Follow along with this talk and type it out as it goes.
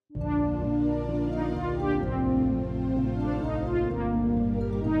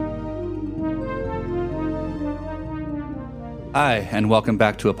Hi, and welcome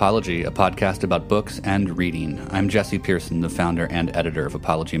back to Apology, a podcast about books and reading. I'm Jesse Pearson, the founder and editor of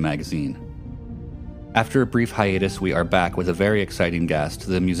Apology Magazine. After a brief hiatus, we are back with a very exciting guest,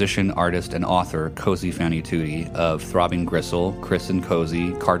 the musician, artist, and author Cozy Fanny Tutti of Throbbing Gristle, Chris and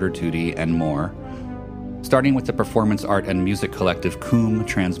Cozy, Carter Tutti, and more. Starting with the performance art and music collective Coombe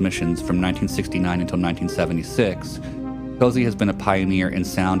Transmissions from 1969 until 1976, Cozy has been a pioneer in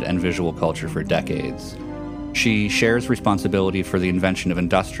sound and visual culture for decades. She shares responsibility for the invention of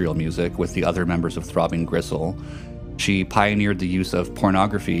industrial music with the other members of Throbbing Gristle. She pioneered the use of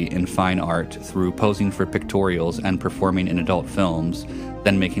pornography in fine art through posing for pictorials and performing in adult films,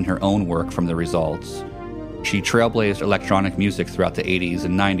 then making her own work from the results. She trailblazed electronic music throughout the 80s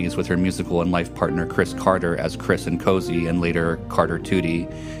and 90s with her musical and life partner Chris Carter as Chris and Cozy and later Carter Tutti.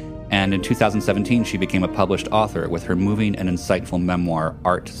 And in 2017, she became a published author with her moving and insightful memoir,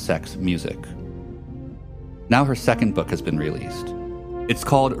 Art, Sex, Music. Now her second book has been released. It's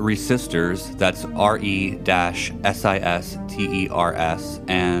called Resisters, that's R-E-S-I-S-T-E-R-S,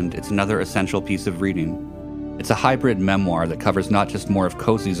 and it's another essential piece of reading. It's a hybrid memoir that covers not just more of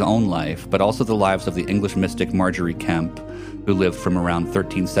Cozy's own life, but also the lives of the English mystic Margery Kempe, who lived from around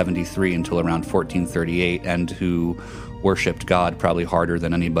 1373 until around 1438, and who worshipped God probably harder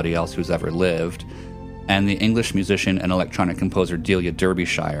than anybody else who's ever lived, and the English musician and electronic composer Delia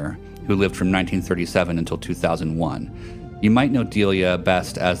Derbyshire, who lived from 1937 until 2001. You might know Delia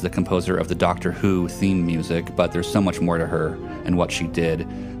best as the composer of the Doctor Who theme music, but there's so much more to her and what she did.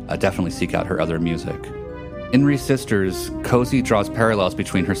 Definitely seek out her other music. In Resisters, Cozy draws parallels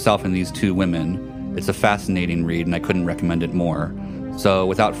between herself and these two women. It's a fascinating read, and I couldn't recommend it more. So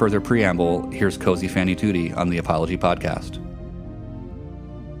without further preamble, here's Cozy Fanny Tutti on the Apology Podcast.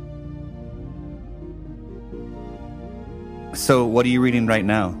 So what are you reading right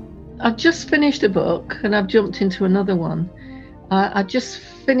now? I've just finished a book and I've jumped into another one. I just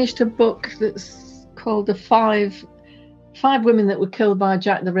finished a book that's called The Five Women That Were Killed by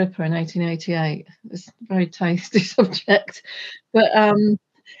Jack the Ripper in 1888. It's a very tasty subject. But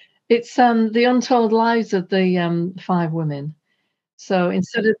it's the untold lives of the five women. So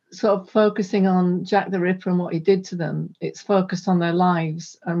instead of sort of focusing on Jack the Ripper and what he did to them, it's focused on their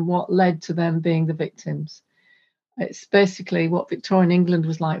lives and what led to them being the victims. It's basically what Victorian England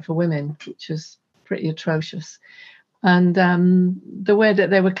was like for women, which was pretty atrocious. And the way that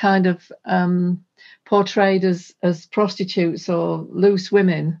they were kind of portrayed as prostitutes or loose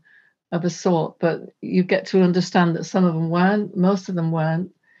women of a sort, but you get to understand that some of them weren't, most of them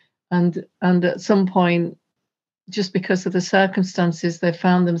weren't. And at some point, just because of the circumstances they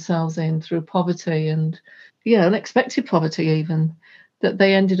found themselves in through poverty and, unexpected poverty even, that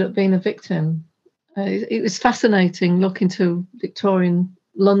they ended up being a victim. It was fascinating looking to Victorian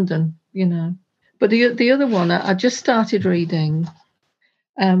London, But the other one I just started reading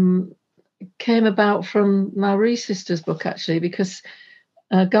came about from my Resisters book, actually, because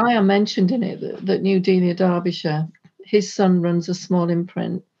a guy I mentioned in it that knew Delia Derbyshire, his son runs a small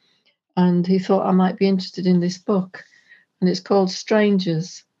imprint, and he thought I might be interested in this book. And it's called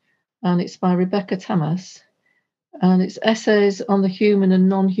Strangers, and it's by Rebecca Tammas, and it's essays on the human and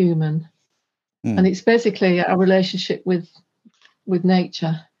non-human. And it's basically a relationship with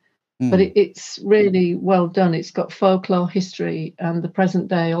nature. But it's really well done. It's got folklore, history, and the present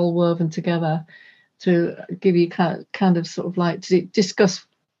day all woven together to give you kind of sort of like to discuss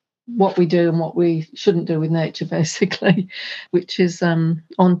what we do and what we shouldn't do with nature, basically, which is on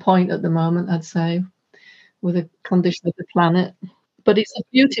point at the moment, I'd say, with the condition of the planet. But it's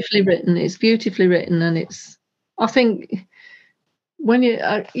beautifully written. And it's, I think, when you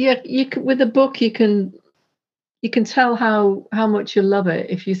with a book you can tell how much you love it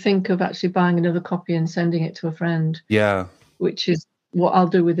if you think of actually buying another copy and sending it to a friend. Yeah, which is what I'll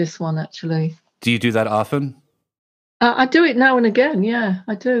do with this one, actually. Do you do that often? I do it now and again. Yeah,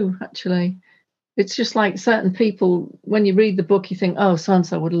 I do, actually. It's just like certain people, when you read the book, you think, oh, so and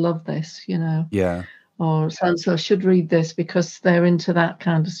so would love this, Yeah. Or so and so should read this because they're into that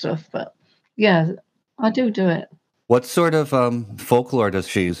kind of stuff. But yeah, I do it. What sort of folklore does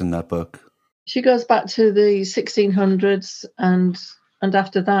she use in that book? She goes back to the 1600s and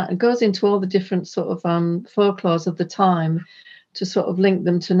after that, it goes into all the different sort of folklores of the time to sort of link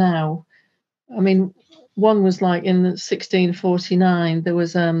them to now. I mean, one was like in 1649, there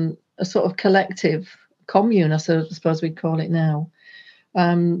was a sort of collective commune, I suppose we'd call it now,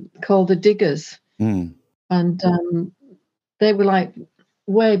 called the Diggers. And they were like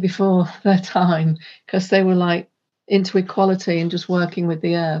way before their time because they were like into equality and just working with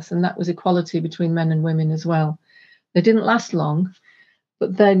the earth, and that was equality between men and women as well. They didn't last long,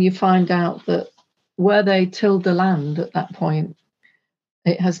 but then you find out that where they tilled the land at that point,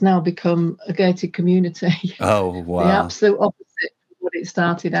 it has now become a gated community. Oh, The wow. absolute opposite of what it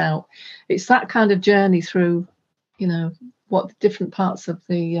started out. It's that kind of journey through, what the different parts of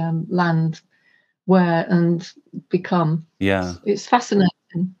the land were and become. Yeah. It's fascinating.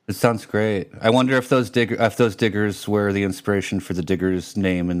 It sounds great. I wonder if those diggers were the inspiration for the Diggers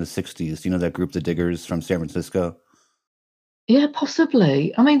name in the 60s. You know that group, the Diggers from San Francisco? Yeah,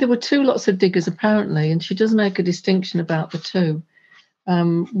 possibly. I mean, there were two lots of diggers apparently, and she does make a distinction about the two.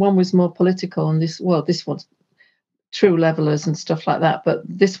 One was more political, and this one's true levelers and stuff like that. But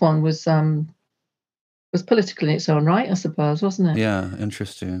this one was political in its own right, I suppose, wasn't it? Yeah,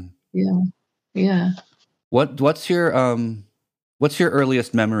 interesting. Yeah, yeah. What's your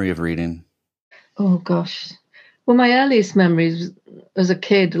earliest memory of reading? Oh gosh. Well, my earliest memories as a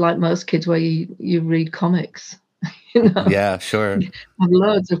kid, like most kids, where you read comics. Yeah, sure. I have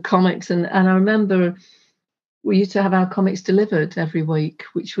loads of comics, and I remember we used to have our comics delivered every week,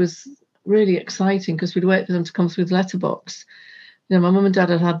 which was really exciting because we'd wait for them to come through the letterbox. My mum and dad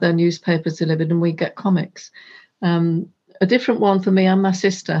had their newspapers delivered, and we'd get comics. A different one for me and my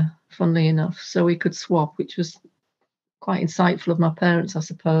sister, funnily enough, so we could swap, which was quite insightful of my parents, I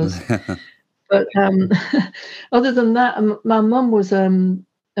suppose. But other than that, my mum was a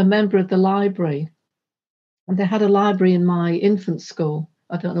member of the library, and they had a library in my infant school.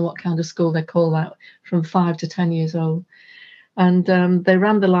 I don't know what kind of school they call that, from 5 to 10 years old. And they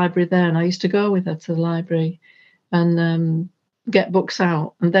ran the library there, and I used to go with her to the library and get books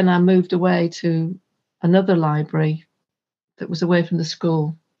out. And then I moved away to another library that was away from the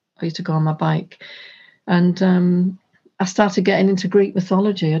school. I used to go on my bike. And I started getting into Greek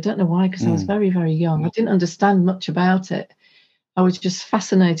mythology. I don't know why, because I was very, very young. I didn't understand much about it. I was just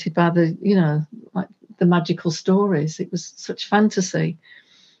fascinated by the magical stories. It was such fantasy.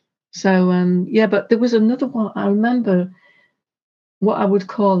 So, but there was another one. I remember what I would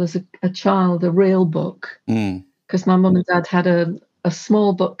call as a child a real book, because my mum and dad had a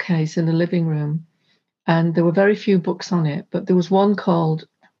small bookcase in the living room, and there were very few books on it, but there was one called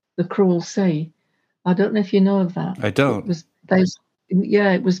The Cruel Sea. I don't know if you know of that. I don't.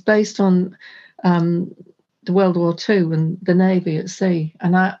 It was based on the World War II and the Navy at sea.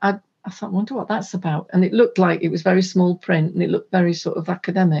 And I thought, I wonder what that's about. And it looked like it was very small print, and it looked very sort of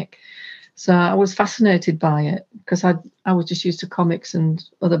academic. So I was fascinated by it because I was just used to comics and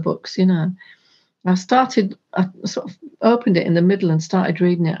other books, I sort of opened it in the middle and started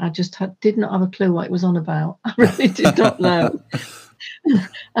reading it. I just did not have a clue what it was on about. I really did not know.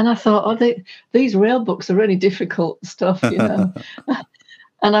 And I thought, these real books are really difficult stuff, And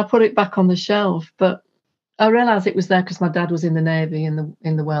I put it back on the shelf. But I realised it was there because my dad was in the Navy in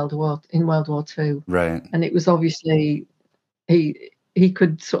World War II. Right. And it was obviously he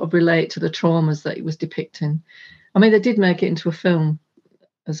could sort of relate to the traumas that he was depicting. I mean, they did make it into a film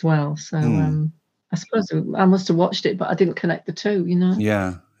as well. So I suppose I must have watched it, but I didn't connect the two,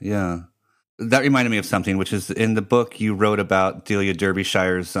 Yeah, yeah. That reminded me of something, which is in the book you wrote about Delia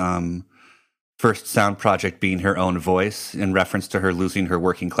Derbyshire's first sound project being her own voice, in reference to her losing her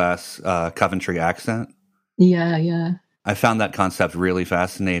working class Coventry accent. Yeah, yeah. I found that concept really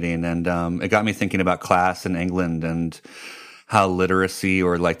fascinating, and it got me thinking about class in England and how literacy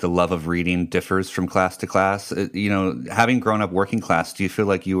or like the love of reading differs from class to class. Having grown up working class, do you feel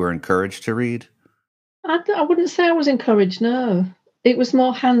like you were encouraged to read? I wouldn't say I was encouraged, no. It was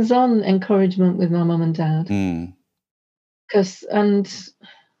more hands-on encouragement with my mum and dad. And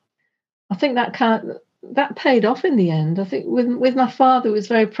I think that paid off in the end. I think with my father, it was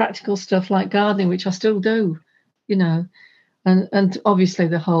very practical stuff like gardening, which I still do, and obviously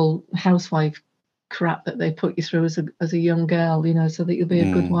the whole housewife crap that they put you through as a young girl, so that you'll be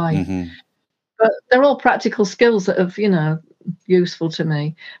a good wife. But they're all practical skills that have, useful to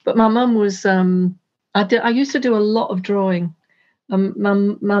me. But my mum was, I used to do a lot of drawing.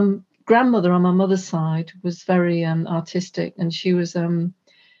 My grandmother on my mother's side was very artistic, and she was a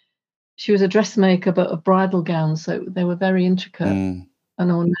dressmaker, but of bridal gowns, so they were very intricate and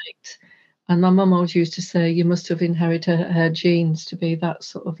ornate. And my mum always used to say, you must have inherited her genes to be that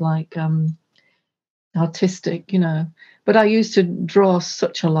sort of like artistic, But I used to draw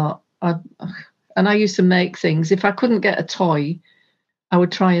such a lot. And I used to make things. If I couldn't get a toy, I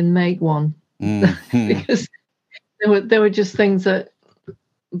would try and make one because there were just things that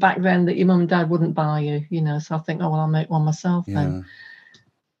back then that your mum and dad wouldn't buy you, So I think, I'll make one myself then.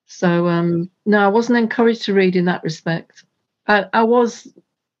 So no, I wasn't encouraged to read in that respect. I was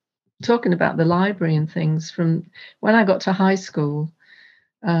talking about the library and things from when I got to high school,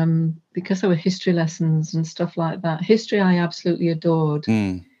 because there were history lessons and stuff like that. History I absolutely adored.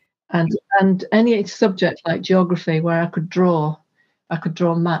 and any subject like geography where I could draw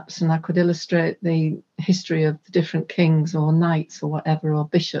maps and I could illustrate the history of the different kings or knights or whatever, or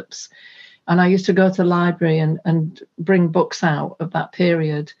bishops. And I used to go to the library and bring books out of that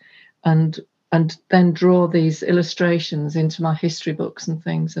period and then draw these illustrations into my history books and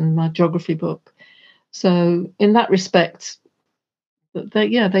things and my geography book. So in that respect,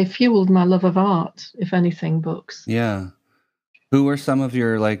 they fueled my love of art, if anything, books. Yeah. Who were some of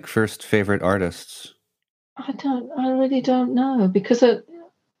your like first favorite artists? I really don't know, because as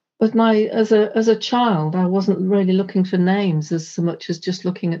a child, I wasn't really looking for names as so much as just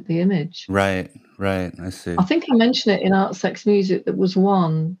looking at the image. Right. I see. I think I mentioned it in Art, Sex, Music. That was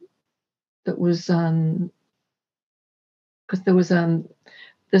one that was because there's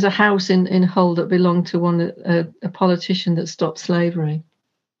a house in Hull that belonged to a politician that stopped slavery,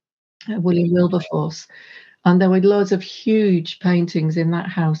 William Wilberforce, and there were loads of huge paintings in that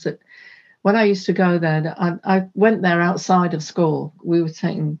house. That when I used to go there, I went there outside of school. We were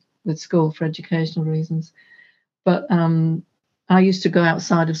taken with school for educational reasons, but I used to go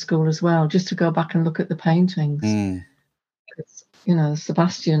outside of school as well, just to go back and look at the paintings. You know,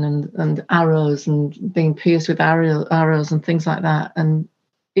 Sebastian and arrows and being pierced with arrows and things like that. And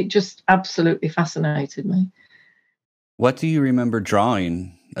it just absolutely fascinated me. What do you remember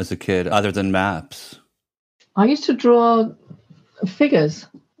drawing as a kid other than maps? I used to draw figures,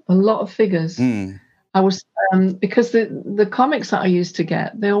 a lot of figures. I was, because the comics that I used to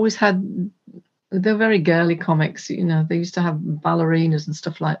get, they're very girly comics, you know, they used to have ballerinas and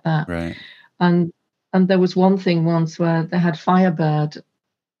stuff like that. Right. And there was one thing once where they had Firebird,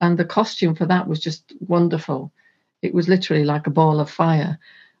 and the costume for that was just wonderful. It was literally like a ball of fire.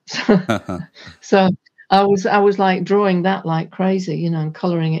 So I was like drawing that like crazy, you know, and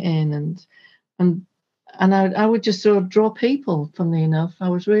colouring it in, and I would just sort of draw people. Funnily enough, I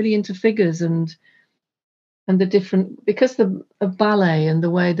was really into figures and the different, because of ballet and the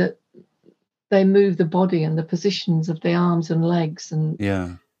way that they move the body and the positions of the arms and legs, and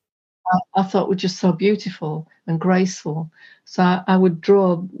yeah. I thought were just so beautiful and graceful. So I would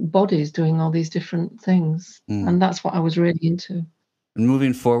draw bodies doing all these different things. And that's what I was really into. And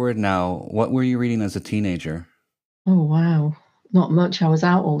moving forward now, what were you reading as a teenager? Oh, wow. Not much. I was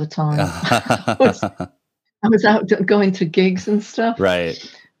out all the time. I was out going to gigs and stuff. Right.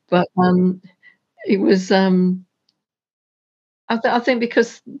 But it was, I think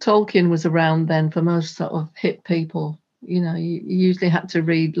because Tolkien was around then for most sort of hip people, you know, you usually had to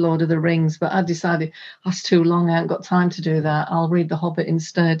read Lord of the Rings, but I decided that's too long. I haven't got time to do that. I'll read The Hobbit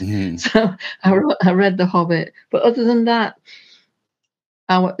instead. So I read The Hobbit. But other than that,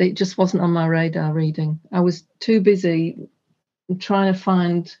 it just wasn't on my radar reading. I was too busy trying to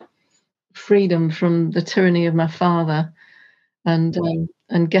find freedom from the tyranny of my father and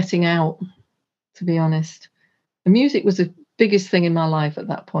getting out, to be honest. The music was the biggest thing in my life at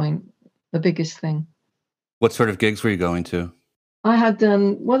that point, the biggest thing. What sort of gigs were you going to? I had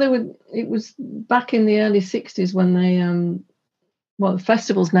it was back in the early 60s when the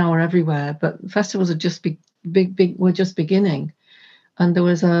festivals now are everywhere, but festivals are just were just beginning. And there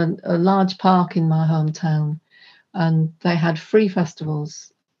was a large park in my hometown, and they had free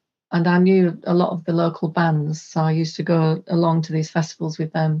festivals. And I knew a lot of the local bands, so I used to go along to these festivals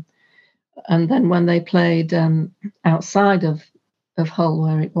with them. And then when they played outside of Hull,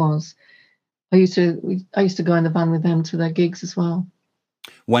 where it was, I used to go in the van with them to their gigs as well.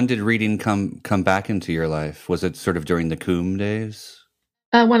 When did reading come back into your life? Was it sort of during the Coombe days?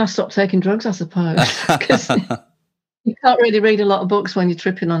 When I stopped taking drugs, I suppose. Because you can't really read a lot of books when you're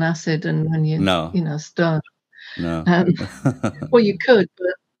tripping on acid and when you're stoned. No. Well, you could,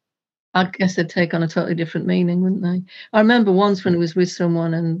 but I guess they'd take on a totally different meaning, wouldn't they? I remember once when I was with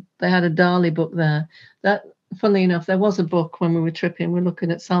someone and they had a Dali book there. That, funnily enough, there was a book when we were tripping. We're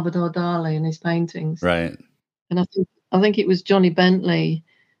looking at Salvador Dali and his paintings. Right. And I think it was Johnny Bentley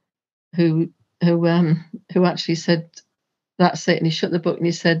who actually said, "That's it." And he shut the book and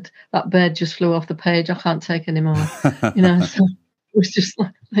he said, "That bird just flew off the page. I can't take any more." You know, so it was just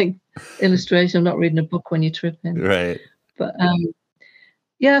like illustration of not reading a book when you're tripping. Right. But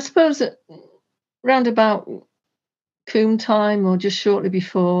yeah, I suppose that round about Coombe time or just shortly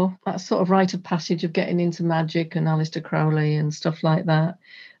before, that sort of rite of passage of getting into magic and Aleister Crowley and stuff like that,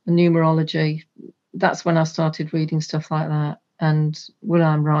 and numerology, that's when I started reading stuff like that. And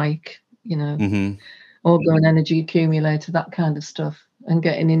Wilhelm Reich, you know, Orgo and Energy Accumulator, that kind of stuff, and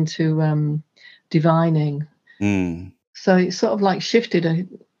getting into divining. So it sort of like shifted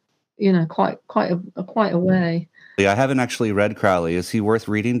quite a way. I haven't actually read Crowley. Is he worth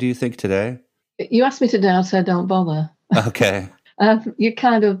reading, do you think, today? You asked me today, I said don't bother. Okay. You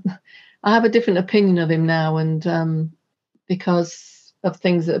kind of, I have a different opinion of him now, and because of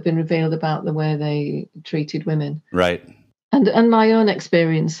things that have been revealed about the way they treated women, Right. and my own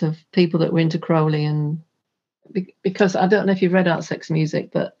experience of people that were into Crowley, and because I don't know if you've read Art, Sex,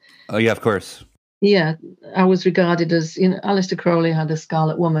 Music, but Oh, yeah, of course. yeah, I was regarded as, you know, Aleister Crowley had a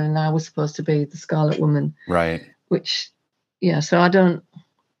Scarlet Woman, and I was supposed to be the Scarlet Woman, Right. which, yeah, so I don't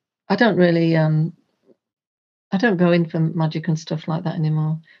really, I don't go in for magic and stuff like that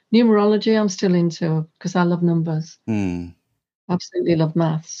anymore. Numerology, I'm still into because I love numbers. Absolutely love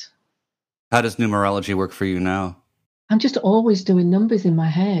maths. How does numerology work for you now? I'm just always doing numbers in my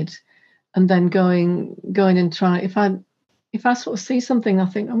head, and then going and try. If I sort of see something, I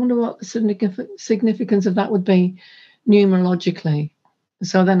think, I wonder what the significance of that would be numerologically.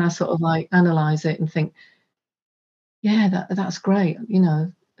 So then I sort of like analyze it and think, yeah, that's great. You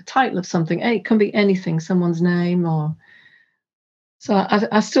know, a title of something. It can be anything, someone's name, or so.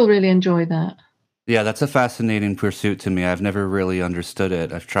 I still really enjoy that. Yeah, that's a fascinating pursuit to me. I've never really understood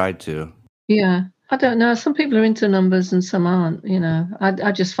it. I've tried to. Yeah, I don't know. Some people are into numbers and some aren't. You know,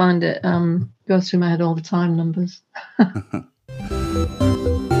 I just find it goes through my head all the time. Numbers.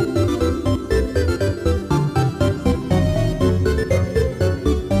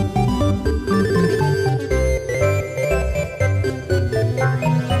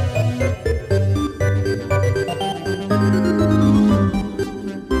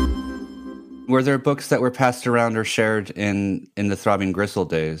 Were there books that were passed around or shared in the Throbbing Gristle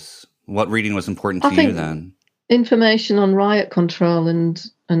days? What reading was important to I you think then? information on riot control and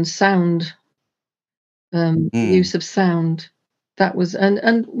sound, use of sound. That was,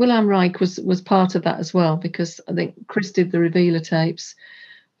 and Wilhelm Reich was part of that as well, because I think Chris did the Revealer tapes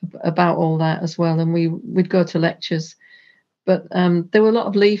about all that as well, and we'd go to lectures. But there were a lot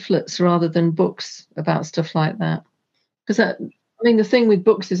of leaflets rather than books about stuff like that. Because I mean, the thing with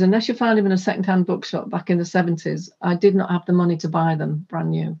books is, unless you found them in a second-hand bookshop back in the 70s, I did not have the money to buy them brand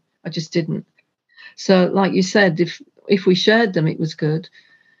new. I just didn't. So, like you said, if we shared them, it was good.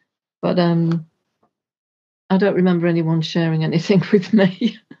 But I don't remember anyone sharing anything with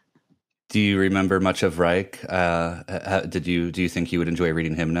me. Do you remember much of Reich? Do you think you would enjoy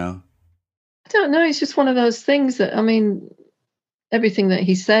reading him now? I don't know. It's just one of those things that, I mean, everything that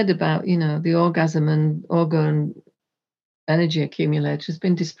he said about, you know, the orgasm and orgone energy accumulator has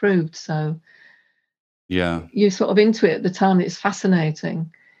been disproved. So Yeah. you're sort of into it at the time. It's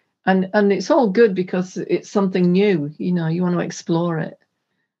fascinating. And it's all good because it's something new, you know, you want to explore it.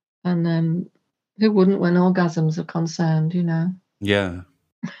 And who wouldn't when orgasms are concerned, you know? Yeah.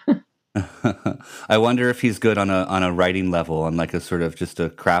 I wonder if he's good on a writing level, on like a sort of just a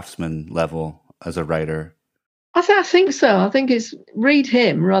craftsman level as a writer. I think so. I think it's read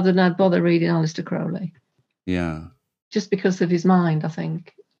him rather than I'd bother reading Aleister Crowley. Yeah. Just because of his mind, I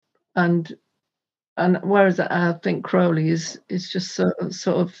think. And whereas I think Crowley is just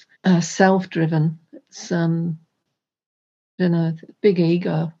sort of self-driven. It's you know, big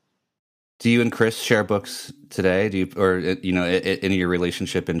ego. Do you and Chris share books today? Do you, or you know, in your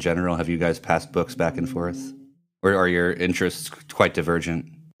relationship in general, have you guys passed books back and forth, or are your interests quite divergent?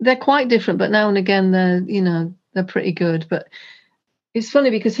 They're quite different, but now and again they're pretty good. But it's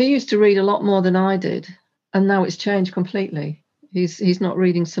funny because he used to read a lot more than I did, and now it's changed completely. He's not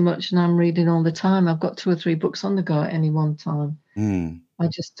reading so much, and I'm reading all the time. I've got 2 or 3 books on the go at any one time. I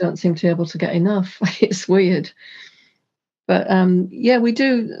just don't seem to be able to get enough. It's weird. But yeah, we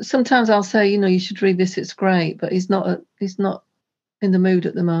do. Sometimes I'll say, you know, you should read this. It's great, but he's not in the mood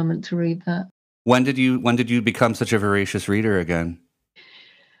at the moment to read that. When did you become such a voracious reader again?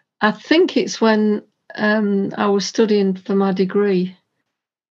 I think it's when I was studying for my degree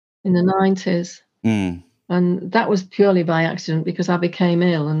in the 90s. And that was purely by accident because I became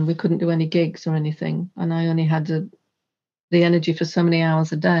ill and we couldn't do any gigs or anything. And I only had the energy for so many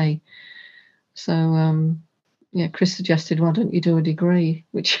hours a day. So, yeah, Chris suggested, why don't you do a degree?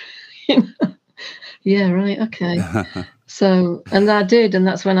 Which, you know, yeah, right, okay. So, and I did. And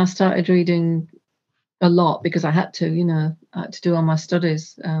that's when I started reading a lot because I had to, you know, I had to do all my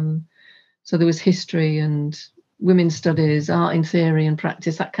studies. So there was history and women's studies, art in theory and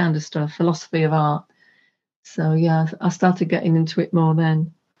practice, that kind of stuff, philosophy of art. So yeah, I started getting into it more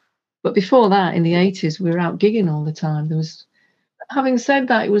then. But before that, in the 80s, we were out gigging all the time. Having said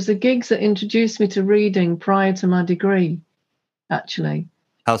that, it was the gigs that introduced me to reading prior to my degree, actually.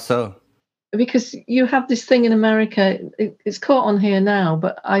 How so? Because you have this thing in America, it's caught on here now,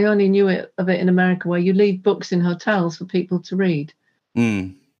 but I only knew of it in America, where you leave books in hotels for people to read.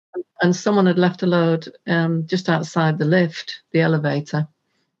 And someone had left a load just outside the lift, the elevator,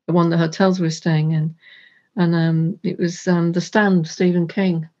 the one the hotels we were staying in. and it was The Stand, Stephen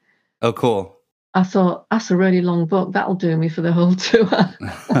King. Oh, cool. I thought, that's a really long book. That'll do me for the whole tour.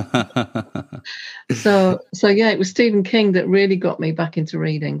 So yeah, it was Stephen King that really got me back into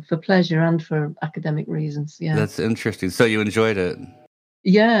reading for pleasure and for academic reasons. Yeah. That's interesting. So you enjoyed it?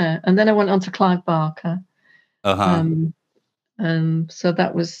 Yeah. And then I went on to Clive Barker. Uh-huh. So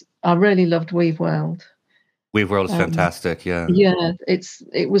that was, I really loved Weave World. Weave World is fantastic, yeah. Yeah,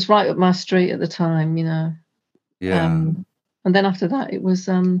 it was right up my street at the time, you know. Yeah. And then after that, it was,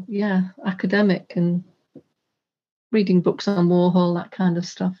 academic and reading books on Warhol, that kind of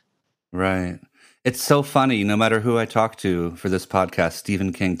stuff. Right. It's so funny. No matter who I talk to for this podcast,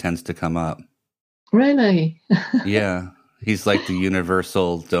 Stephen King tends to come up. Really? Yeah. He's like the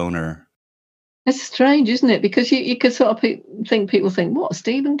universal donor. It's strange, isn't it? Because you could sort of people think, what,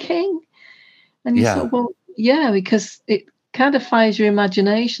 Stephen King? And you sort of, well, yeah, because it kind of fires your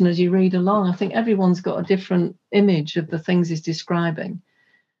imagination as you read along. I think everyone's got a different image of the things he's describing.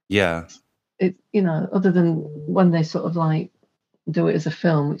 Yeah. It, you know, other than when they sort of like do it as a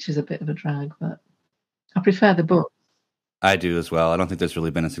film, which is a bit of a drag, but I prefer the book. I do as well. I don't think there's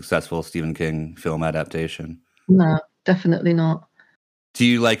really been a successful Stephen King film adaptation. No, definitely not. Do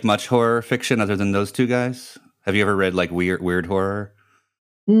you like much horror fiction other than those two guys? Have you ever read like weird horror?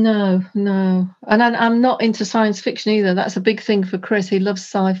 No. And I'm not into science fiction either. That's a big thing for Chris. He loves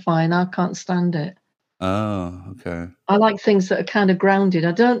sci-fi and I can't stand it. Oh, okay. I like things that are kind of grounded.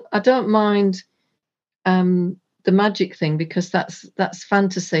 I don't mind the magic thing, because that's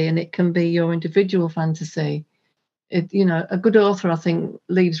fantasy and it can be your individual fantasy. You know, a good author, I think,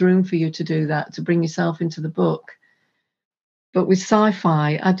 leaves room for you to do that, to bring yourself into the book. But with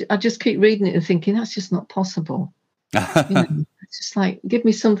sci-fi, I just keep reading it and thinking, that's just not possible. You know, it's just like, give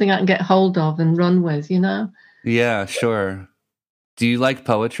me something I can get hold of and run with, you know? Yeah, sure. Do you like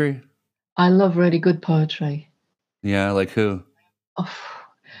poetry? I love really good poetry. Yeah, like who? Oh,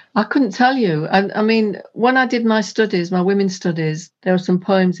 I couldn't tell you. I mean, when I did my studies, my women's studies, there were some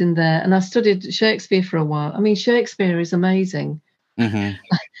poems in there, and I studied Shakespeare for a while. I mean, Shakespeare is amazing. Mm-hmm.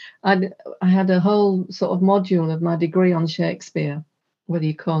 I had a whole sort of module of my degree on Shakespeare, whether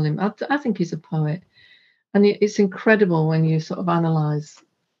you call him. I think he's a poet. And it's incredible when you sort of analyse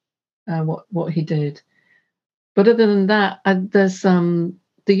what he did. But other than that, there's the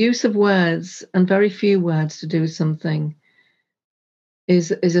use of words and very few words to do something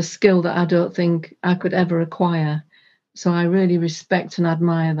is a skill that I don't think I could ever acquire. So I really respect and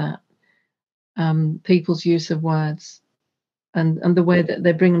admire that, people's use of words and the way that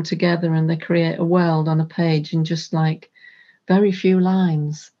they bring them together and they create a world on a page in just like very few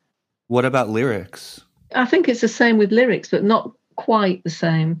lines. What about lyrics? I think it's the same with lyrics, but not quite the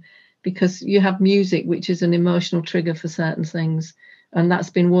same, because you have music, which is an emotional trigger for certain things, and that's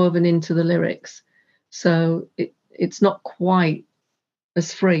been woven into the lyrics. So it's not quite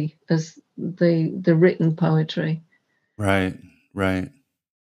as free as the written poetry. Right.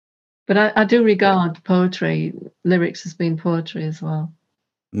 But I do regard poetry, lyrics, as being poetry as well.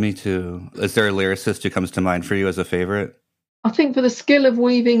 Me too. Is there a lyricist who comes to mind for you as a favorite? I think for the skill of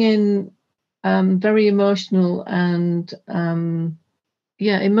weaving in very emotional and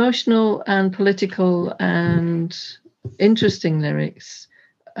emotional and political and interesting lyrics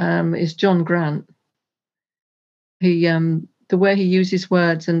is John Grant. He the way he uses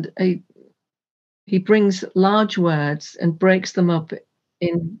words, and he brings large words and breaks them up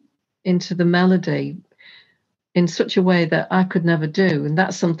into the melody in such a way that I could never do, and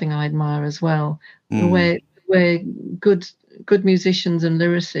that's something I admire as well. The way good musicians and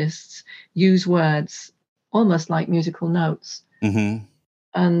lyricists use words almost like musical notes. Mm-hmm.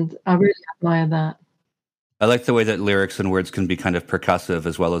 And I really admire that. I like the way that lyrics and words can be kind of percussive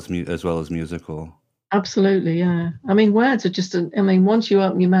as well as musical. Absolutely, yeah. I mean, words are just, once you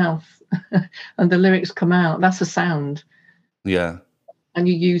open your mouth and the lyrics come out, that's a sound. Yeah. And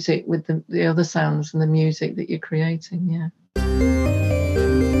you use it with the other sounds and the music that you're creating, yeah.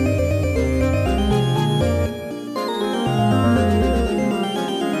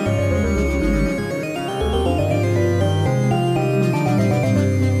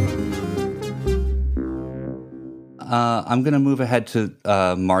 I'm going to move ahead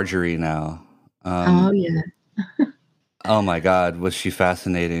to Marjorie now. Oh, yeah. Oh, my God. Was she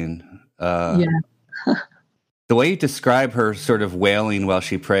fascinating? Yeah. The way you describe her sort of wailing while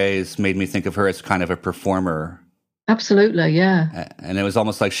she prays made me think of her as kind of a performer. Absolutely, yeah. And it was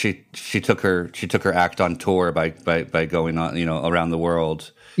almost like she took her act on tour by going on, around the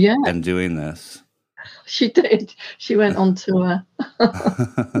world, yeah, and doing this. She did. She went on tour.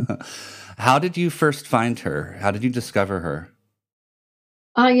 How did you first find her? How did you discover her?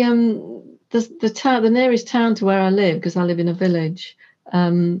 I the nearest town to where I live, because I live in a village,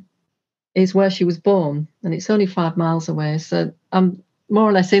 is where she was born, and it's only 5 miles away. So I'm more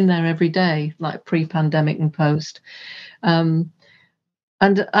or less in there every day, like pre-pandemic and post. And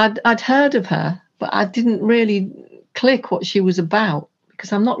I'd heard of her, but I didn't really click what she was about,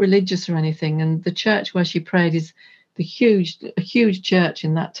 because I'm not religious or anything. And the church where she prayed is a huge church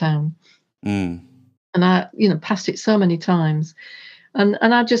in that town. Mm. And I, passed it so many times. And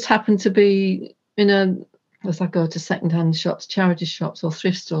I just happened to be as I go to secondhand shops, charity shops, or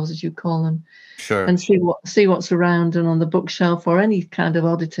thrift stores, as you call them, Sure. and see what's around and on the bookshelf or any kind of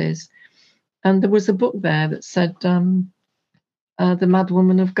oddities. And there was a book there that said The Mad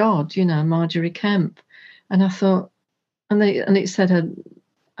Woman of God, Margery Kemp. And I thought, and it said her,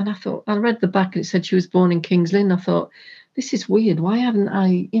 and I thought, I read the back and it said she was born in King's Lynn. I thought, this is weird. Why haven't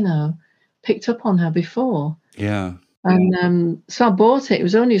I, picked up on her before? Yeah. And so I bought it. It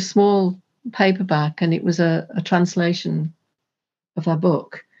was only a small paperback, and it was a translation of her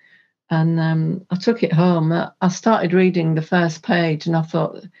book. And I took it home. I started reading the first page, and I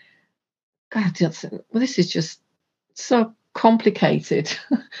thought, God, this is just so complicated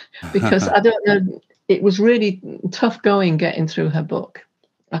because I don't know. It was really tough going getting through her book.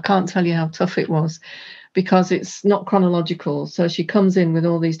 I can't tell you how tough it was, because it's not chronological. So she comes in with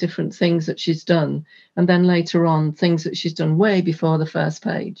all these different things that she's done, and then later on things that she's done way before the first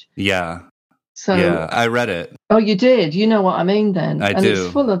page. Yeah. So yeah, I read it. Oh, you did? You know what I mean then? I and do.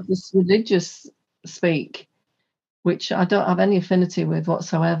 It's full of this religious speak, which I don't have any affinity with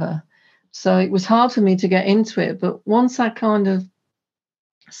whatsoever. So it was hard for me to get into it. But once I kind of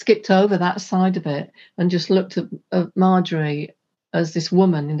skipped over that side of it and just looked at Margery as this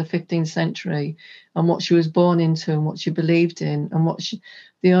woman in the 15th century, and what she was born into and what she believed in, and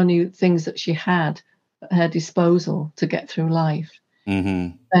the only things that she had at her disposal to get through life.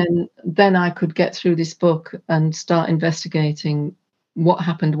 Mm-hmm. And then I could get through this book and start investigating what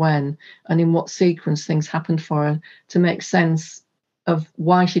happened when, and in what sequence things happened for her, to make sense of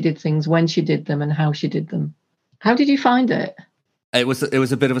why she did things, when she did them, and how she did them. How did you find it? It was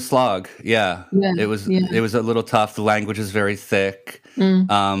a bit of a slog. Yeah. It was a little tough. The language is very thick.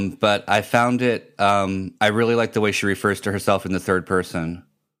 But I found it, I really like the way she refers to herself in the third person.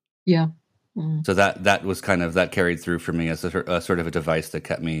 Yeah. So that was that carried through for me as a sort of a device that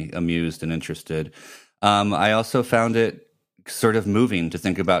kept me amused and interested. I also found it sort of moving to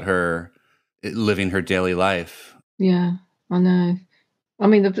think about her living her daily life. Yeah, I know. I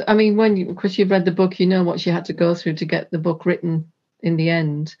mean, because you've read the book, you know what she had to go through to get the book written in the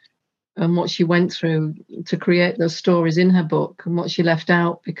end, and what she went through to create those stories in her book, and what she left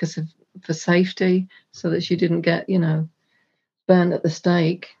out for safety, so that she didn't get, burnt at the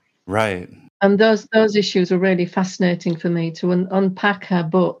stake. Right. And those issues are really fascinating for me to unpack her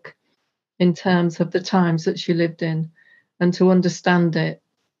book in terms of the times that she lived in, and to understand it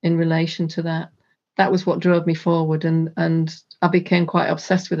in relation to that. That was what drove me forward, and I became quite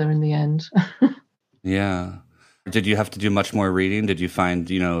obsessed with her in the end. Yeah. Did you have to do much more reading? Did you find,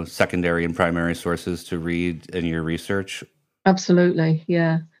 secondary and primary sources to read in your research? Absolutely,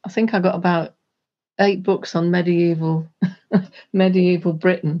 yeah. I think I got about 8 books on medieval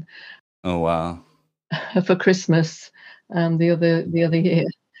Britain. Oh, wow. For Christmas the other year.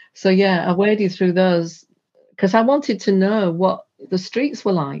 So yeah, I waded through those because I wanted to know what the streets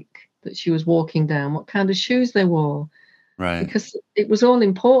were like that she was walking down, what kind of shoes they wore. Right. Because it was all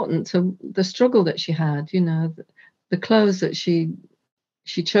important to the struggle that she had, the clothes that she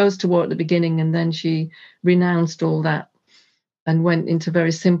chose to wear at the beginning, and then she renounced all that and went into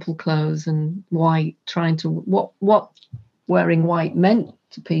very simple clothes and white, trying to what wearing white meant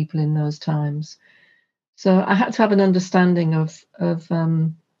to people in those times. So I had to have an understanding of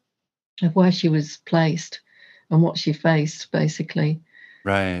where she was placed and what she faced, basically.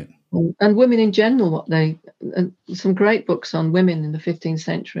 Right. And women in general, some great books on women in the 15th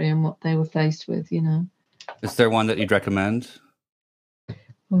century and what they were faced with, Is there one that you'd recommend?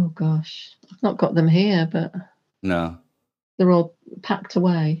 Oh gosh, I've not got them here, but no, they're all packed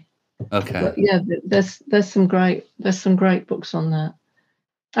away. Okay. But yeah, there's some great books on that.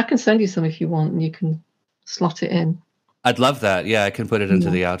 I can send you some if you want, and you can slot it in. I'd love that. Yeah, I can put it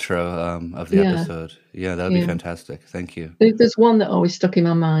into the outro of the episode. Yeah, that would be fantastic. Thank you. There's one that always stuck in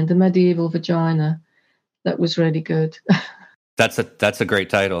my mind, The Medieval Vagina. That was really good. That's a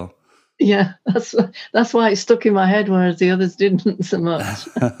great title. Yeah, that's why it stuck in my head, whereas the others didn't so much.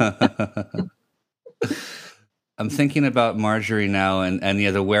 I'm thinking about Margery now and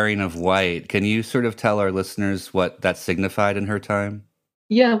the wearing of white. Can you sort of tell our listeners what that signified in her time?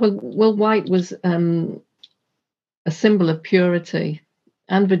 Yeah, well, white was a symbol of purity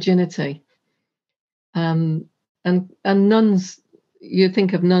and virginity. Um, and nuns, you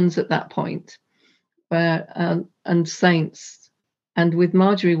think of nuns at that point, where and saints, and with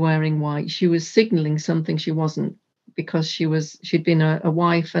Marjorie wearing white, she was signalling something she wasn't, because she'd been a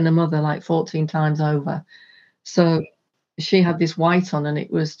wife and a mother like 14 times over. So she had this white on, and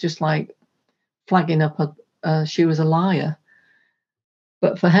it was just like flagging up she was a liar.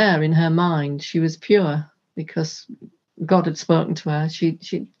 But for her, in her mind, she was pure because God had spoken to her. She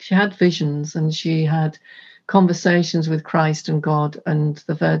had visions, and she had conversations with Christ and God and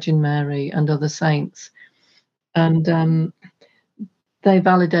the Virgin Mary and other saints, and they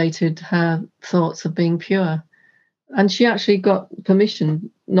validated her thoughts of being pure. And she actually got permission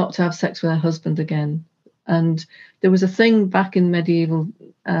not to have sex with her husband again. And there was a thing back in medieval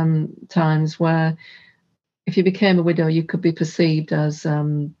times where if you became a widow, you could be perceived as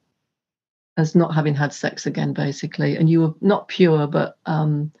not having had sex again, basically, and you were not pure, but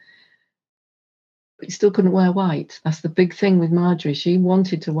you still couldn't wear white. That's the big thing with Marjorie. She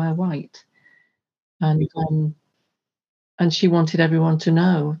wanted to wear white, and she wanted everyone to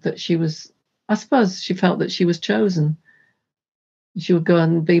know that she was. I suppose she felt that she was chosen. She would go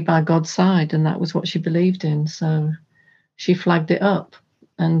and be by God's side, and that was what she believed in. So she flagged it up,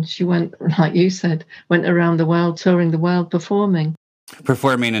 and she went, like you said, went around the world, touring the world, performing.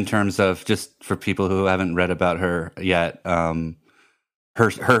 Performing in terms of, just for people who haven't read about her yet,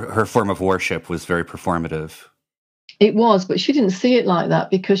 her form of worship was very performative. It was, but she didn't see it like that,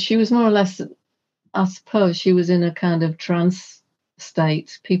 because she was more or less, I suppose, she was in a kind of trance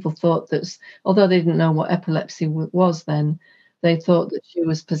state. People thought that, although they didn't know what epilepsy was then, they thought that she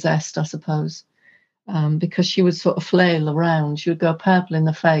was possessed, I suppose, because she would sort of flail around. She would go purple in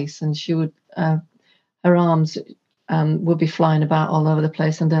the face, and she would, her arms would be flying about all over the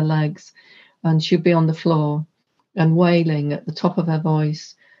place, and her legs, and she'd be on the floor and wailing at the top of her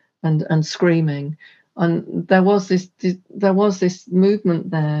voice and screaming. And there was this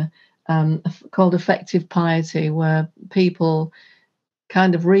movement there called affective piety, where people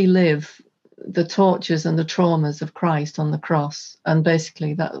kind of relive the tortures and the traumas of Christ on the cross, and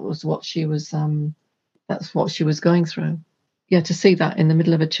basically that was what she was. That's what she was going through. Yeah, to see that in the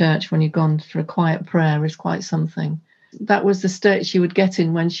middle of a church when you've gone for a quiet prayer is quite something. That was the state she would get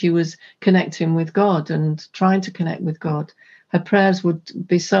in when she was connecting with God and trying to connect with God. Her prayers would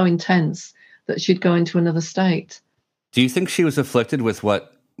be so intense that she'd go into another state. Do you think she was afflicted with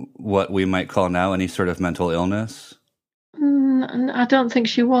what we might call now any sort of mental illness? I don't think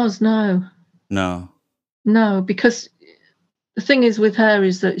she was, no. No, because the thing is with her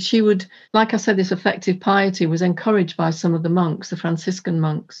is that she would, like I said, this affective piety was encouraged by some of the monks, the Franciscan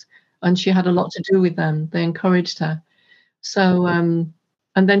monks, and she had a lot to do with them. They encouraged her. So, and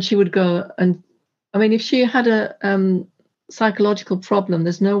then she would go, and I mean, if she had a psychological problem,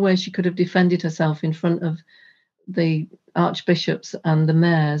 there's no way she could have defended herself in front of the archbishops and the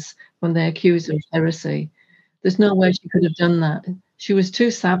mayors when they accused her of heresy. There's no way she could have done that. She was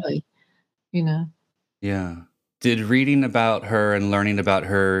too savvy, you know. Yeah. Did reading about her and learning about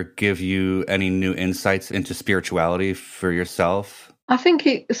her give you any new insights into spirituality for yourself? I think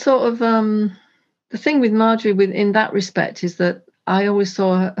it sort of, the thing with Marjorie in that respect is that I always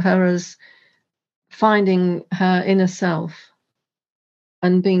saw her as finding her inner self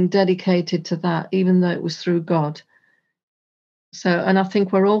and being dedicated to that, even though it was through God. So, and I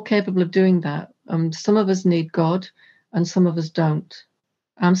think we're all capable of doing that. Some of us need God and some of us don't.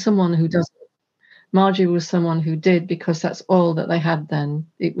 I'm someone who doesn't. Marjorie was someone who did, because that's all that they had then.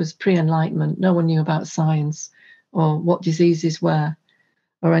 It was pre-Enlightenment. No one knew about science or what diseases were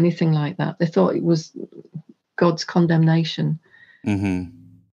or anything like that. They thought it was God's condemnation. Mm-hmm.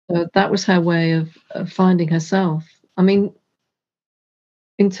 So that was her way of finding herself. I mean,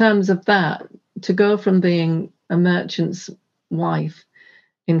 in terms of that, to go from being a merchant's wife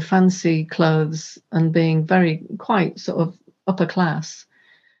in fancy clothes and being quite sort of upper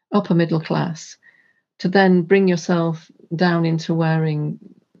middle class, to then bring yourself down into wearing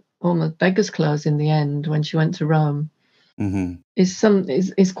almost beggar's clothes in the end when she went to Rome, mm-hmm.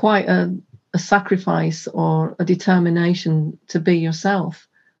 is quite a sacrifice or a determination to be yourself,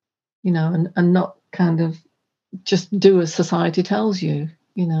 you know, and not kind of just do as society tells you.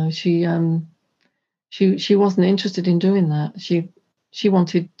 You know, she wasn't interested in doing that. She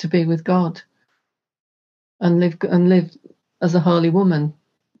wanted to be with God and live as a holy woman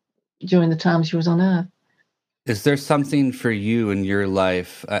during the time she was on earth. Is there something for you in your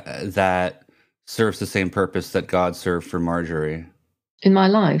life that serves the same purpose that God served for Marjorie? In my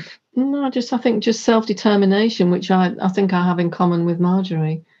life? No, I think just self-determination, which I think I have in common with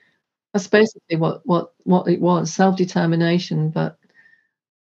Marjorie. That's basically what it was, self-determination, but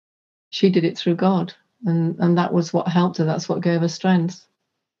she did it through God. and that was what helped her. That's what gave her strength.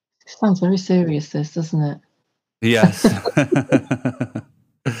 It sounds very serious, this, doesn't it? Yes.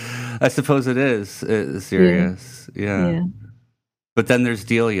 I suppose it is serious. Yeah. But then there's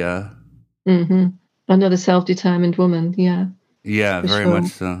Delia. Mm-hmm. Another self-determined woman. Yeah. Yeah, For very sure.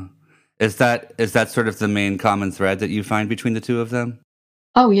 much so. Is that sort of the main common thread that you find between the two of them?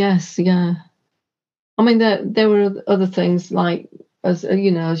 Oh yes, yeah. I mean, there were other things like, as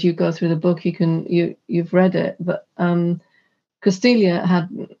as you go through the book, you've read it, but Delia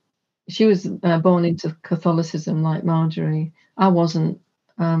she was born into Catholicism like Marjorie. I wasn't.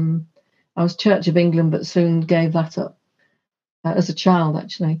 I was Church of England, but soon gave that up as a child,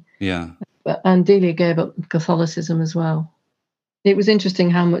 actually. Yeah. And Delia gave up Catholicism as well. It was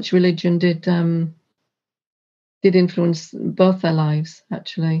interesting how much religion did influence both their lives,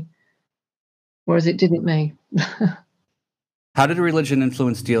 actually, whereas it didn't me. How did religion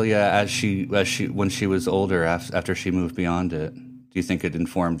influence Delia as when she was older after she moved beyond it? Do you think it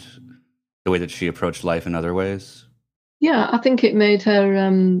informed the way that she approached life in other ways? Yeah, I think it made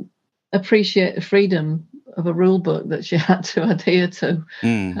her appreciate the freedom of a rule book that she had to adhere to.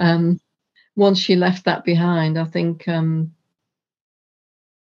 Once she left that behind, I think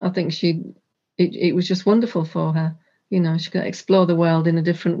it was just wonderful for her. She could explore the world in a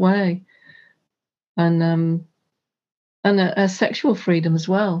different way, and a sexual freedom as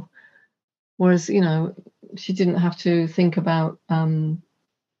well. Whereas she didn't have to think about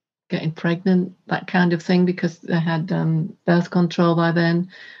getting pregnant, that kind of thing, because they had birth control by then,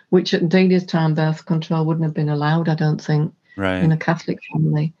 which at Delia's time, birth control wouldn't have been allowed, I don't think, right. in a Catholic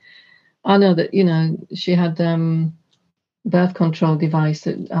family. I know that, she had birth control device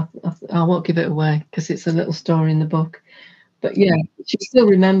that I won't give it away because it's a little story in the book. But yeah, she still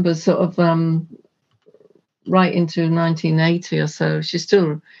remembers sort of right into 1980 or so. She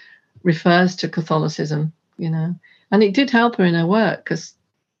still refers to Catholicism, and it did help her in her work because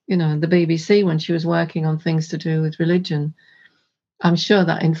the BBC, when she was working on things to do with religion, I'm sure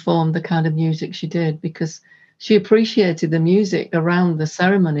that informed the kind of music she did, because she appreciated the music around the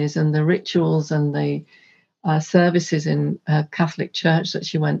ceremonies and the rituals and the services in a Catholic church that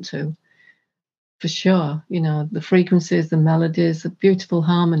she went to. For sure, the frequencies, the melodies, the beautiful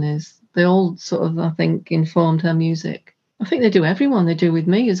harmonies, they all sort of, I think, informed her music. I think they do everyone. They do with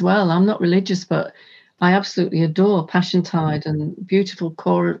me as well. I'm not religious, but I absolutely adore Passiontide and beautiful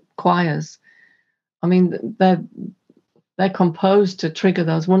choirs. I mean, they're composed to trigger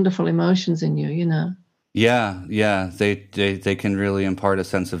those wonderful emotions in you, Yeah. They can really impart a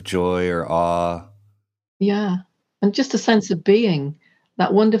sense of joy or awe. Yeah, and just a sense of being,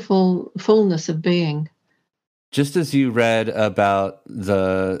 that wonderful fullness of being. Just as you read about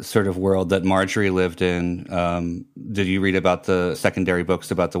the sort of world that Marjorie lived in, did you read about the secondary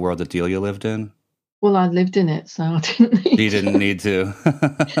books about the world that Delia lived in? Well, I lived in it, so I didn't need You didn't need to.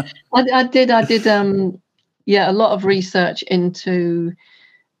 I did, a lot of research into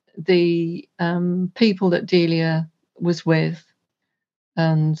the people that Delia was with,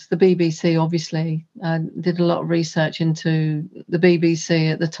 and the BBC, obviously. I did a lot of research into the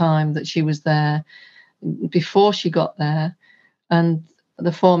BBC at the time that she was there, before she got there, and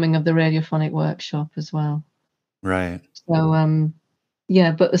the forming of the radiophonic workshop as well. Right. So,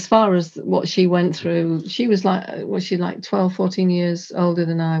 yeah, but as far as what she went through, she was like 12, 14 years older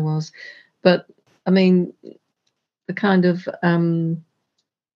than I was. But, I mean, the kind of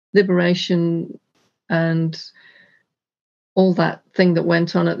liberation and all that thing that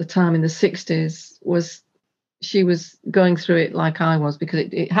went on at the time in the 60s she was going through it like I was, because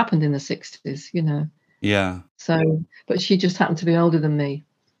it happened in the 60s. Yeah. So, but she just happened to be older than me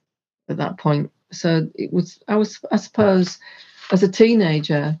at that point. So I suppose, as a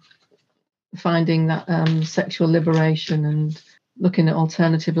teenager, finding that sexual liberation and looking at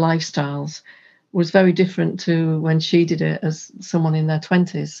alternative lifestyles was very different to when she did it as someone in their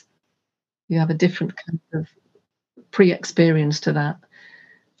 20s. You have a different kind of pre-experience to that.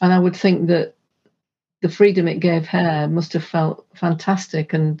 And I would think that the freedom it gave her must have felt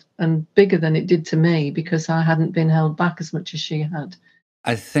fantastic and bigger than it did to me, because I hadn't been held back as much as she had.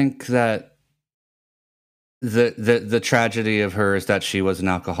 I think that the tragedy of her is that she was an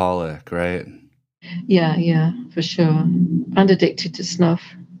alcoholic, right? Yeah, for sure. And addicted to snuff.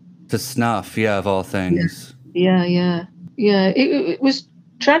 To snuff, yeah, of all things. Yeah. It was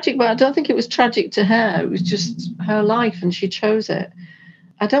tragic, but I don't think it was tragic to her. It was just her life, and she chose it.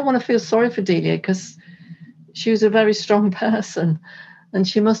 I don't want to feel sorry for Delia, because she was a very strong person, and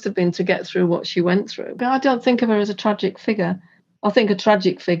she must have been to get through what she went through. But I don't think of her as a tragic figure. I think a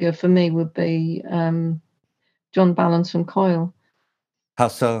tragic figure for me would be John Balance from Coil. How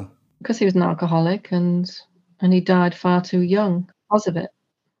so? because he was an alcoholic, and he died far too young because of it.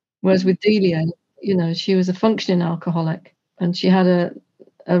 Whereas with Delia, she was a functioning alcoholic, and she had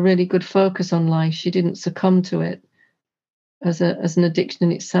a really good focus on life. She didn't succumb to it as an addiction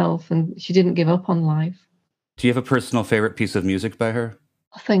in itself, and she didn't give up on life. Do you have a personal favorite piece of music by her?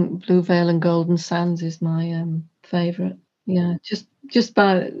 I think Blue Veil and Golden Sands is my favorite. Yeah, just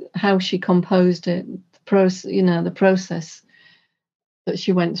by how she composed it, the process that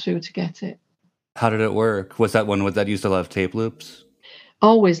she went through to get it. How did it work? Was that one that used a lot of tape loops?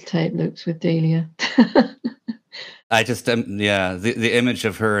 Always tape loops with Delia. I just, the image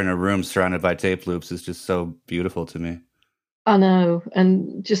of her in a room surrounded by tape loops is just so beautiful to me. I know,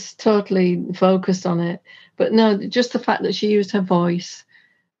 and just totally focused on it. But no, just the fact that she used her voice,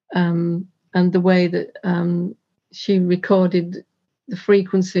 and the way that she recorded the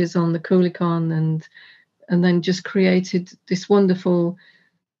frequencies on the Kulikon, and then just created this wonderful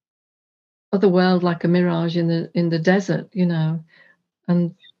other world, like a mirage in the desert,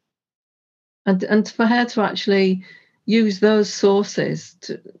 and for her to actually use those sources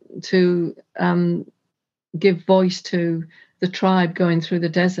to give voice to the tribe going through the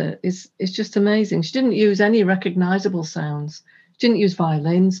desert is just amazing. She didn't use any recognizable sounds. She didn't use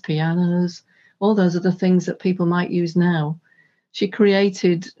violins, pianos, all those other things that people might use now. She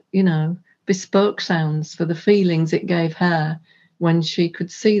created, bespoke sounds for the feelings it gave her when she could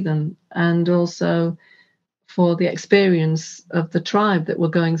see them, and also for the experience of the tribe that were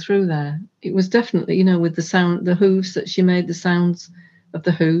going through there. It was definitely, with the sound, the hooves, that she made the sounds of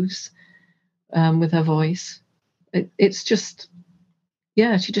the hooves with her voice. It's just,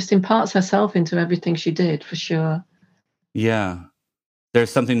 she just imparts herself into everything she did, for sure. Yeah. There's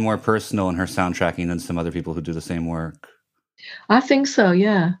something more personal in her soundtracking than some other people who do the same work. I think so,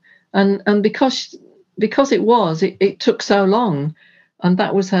 yeah. And because it took so long, and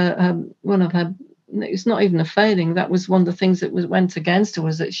that was her one of her, it's not even a failing, that was one of the things that went against her,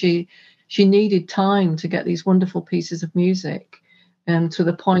 was that she needed time to get these wonderful pieces of music to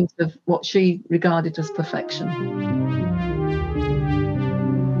the point of what she regarded as perfection.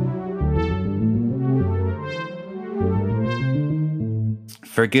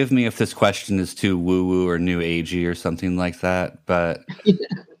 Forgive me if this question is too woo-woo or new agey or something like that, but yeah.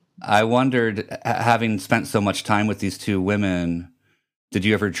 I wondered, having spent so much time with these two women, did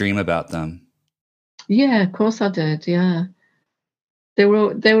you ever dream about them? Yeah, of course I did. Yeah, they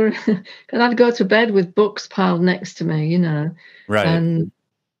were, because I'd go to bed with books piled next to me, right? And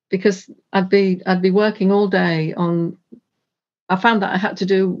because I'd be working all day on. I found that I had to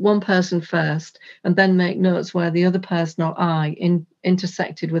do one person first, and then make notes where the other person or I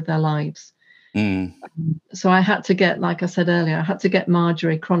intersected with their lives. So I had to get, like I said earlier, I had to get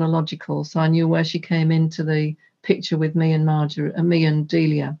Marjorie chronological, so I knew where she came into the picture with me and Marjorie, and me and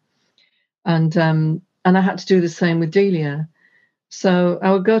Delia, and I had to do the same with Delia. So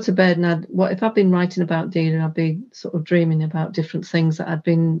I would go to bed, and if I'd been writing about Delia, I'd be sort of dreaming about different things that I'd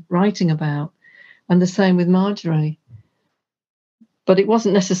been writing about, and the same with Marjorie. But I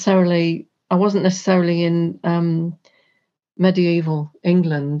wasn't necessarily in medieval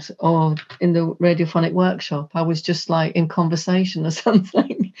England or in the radiophonic workshop. I was just like in conversation or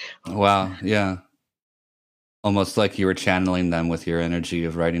something. Wow, yeah. Almost like you were channeling them with your energy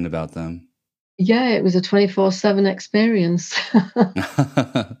of writing about them. Yeah, it was a 24/7 experience.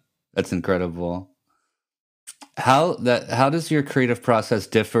 That's incredible. How does your creative process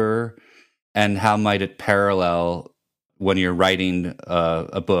differ, and how might it parallel when you're writing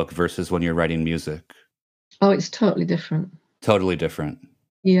a book versus when you're writing music? Oh, it's totally different. Totally different.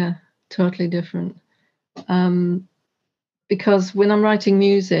 Yeah, totally different. Because when I'm writing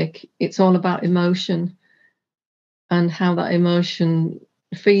music, it's all about emotion and how that emotion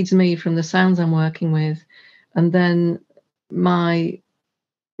feeds me from the sounds I'm working with. And then my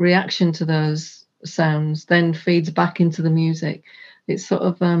reaction to those sounds then feeds back into the music. It's sort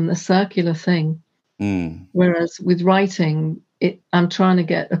of a circular thing. Whereas with writing, I'm trying to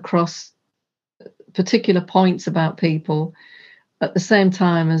get across particular points about people at the same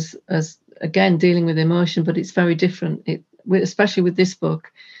time as again dealing with emotion, but it's very different. Especially with this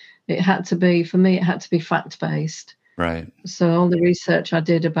book, it had to be fact-based. Right. So all the research I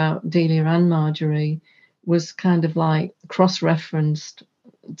did about Delia and Marjorie was kind of like cross-referenced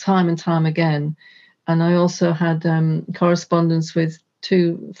time and time again. And I also had correspondence with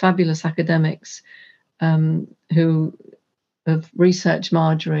two fabulous academics who have researched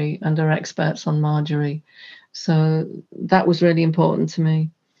Marjorie and are experts on Marjorie. So that was really important to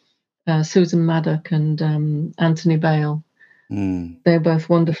me. Susan Maddock and Anthony Bale. They're both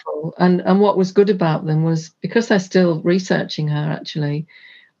wonderful. And what was good about them was, because they're still researching her, actually,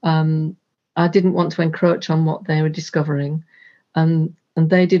 Um, I didn't want to encroach on what they were discovering, and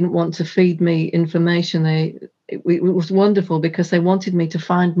they didn't want to feed me information. It was wonderful because they wanted me to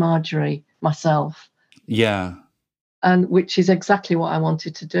find Marjorie myself, Yeah. and which is exactly what I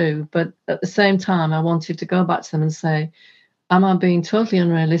wanted to do. But at the same time, I wanted to go back to them and say, am I being totally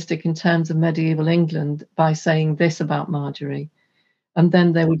unrealistic in terms of medieval England by saying this about Marjorie? And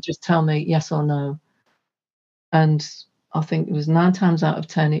then they would just tell me yes or no. And I think it was 9 times out of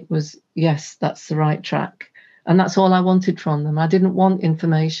 10, it was, yes, that's the right track. And that's all I wanted from them. I didn't want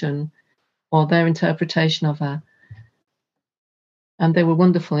information or their interpretation of her. And they were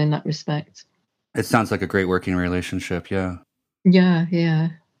wonderful in that respect. It sounds like a great working relationship, yeah. Yeah, yeah.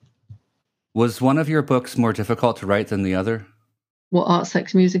 Was one of your books more difficult to write than the other? What, Art,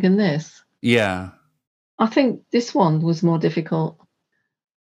 Sex, Music and This? Yeah. I think this one was more difficult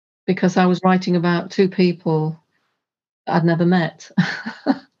because I was writing about two people I'd never met.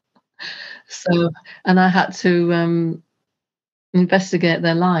 So, and I had to investigate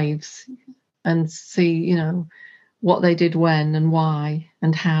their lives and see, what they did when and why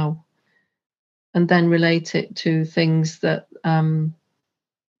and how, and then relate it to things that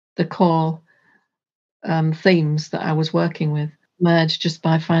the core themes that I was working with merged just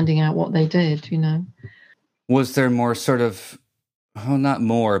by finding out what they did. Was there more sort of, oh, not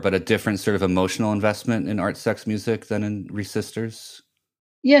more, but a different sort of emotional investment in Art, Sex, Music than in Resisters?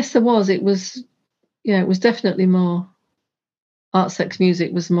 Yes, there was. It was, it was definitely more. Art, Sex,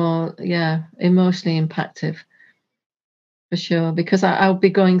 Music was more, emotionally impactful. For sure, because I'll be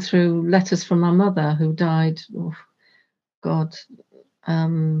going through letters from my mother who died, oh, God,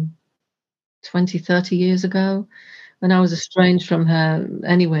 20, 30 years ago. And I was estranged from her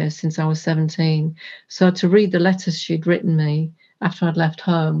anyway since I was 17. So to read the letters she'd written me after I'd left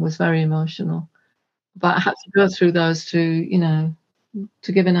home was very emotional. But I had to go through those to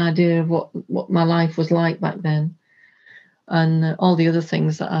give an idea of what my life was like back then, and all the other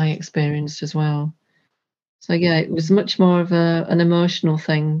things that I experienced as well. So yeah, it was much more of an emotional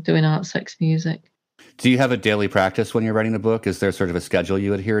thing doing Art, Sex, Music. Do you have a daily practice when you're writing a book? Is there sort of a schedule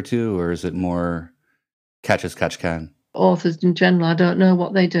you adhere to, or is it more catch as catch can? Authors in general, I don't know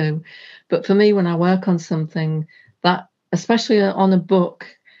what they do, but for me, when I work on something, that especially on a book,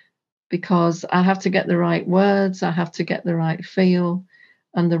 because I have to get the right words, I have to get the right feel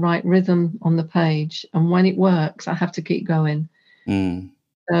and the right rhythm on the page, and when it works, I have to keep going. Mm.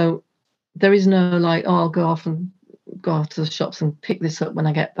 So there is no like, oh, I'll go off and go off to the shops and pick this up when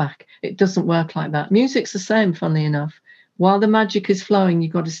I get back. It doesn't work like that. Music's the same, funnily enough. While the magic is flowing,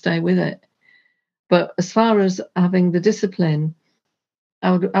 you've got to stay with it. But as far as having the discipline,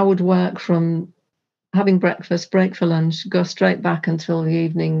 I would work from having breakfast, break for lunch, go straight back until the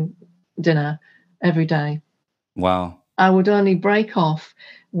evening dinner every day. Wow. I would only break off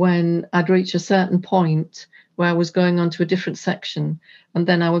when I'd reach a certain point where I was going on to a different section, and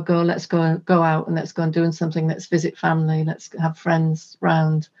then I would go, let's go out and let's go and do something, let's visit family, let's have friends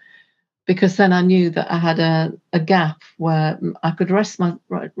round, because then I knew that I had a gap where I could rest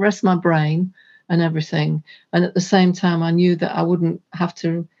my brain and everything, and at the same time I knew that I wouldn't have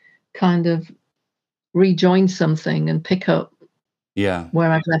to kind of rejoin something and pick up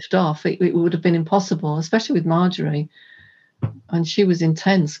where I'd left off. It would have been impossible, especially with Marjorie, and she was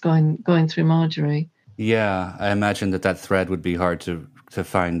intense going through Marjorie. Yeah, I imagine that thread would be hard to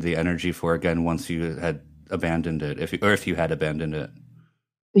find the energy for again once you had abandoned it, if you had abandoned it.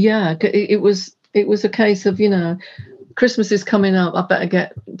 Yeah, it was a case of, Christmas is coming up, I better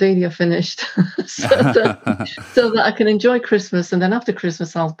get Delia finished so that I can enjoy Christmas, and then after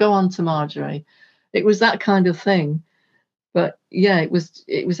Christmas I'll go on to Marjorie. It was that kind of thing. But yeah, it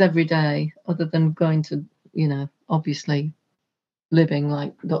was every day, other than going to, obviously living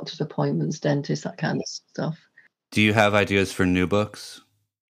like doctor's appointments, dentists, that kind of stuff. Do you have ideas for new books?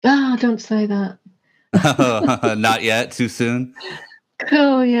 Don't say that. Not yet? Too soon?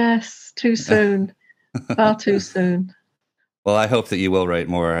 Oh, yes, too soon. Far too soon. Well, I hope that you will write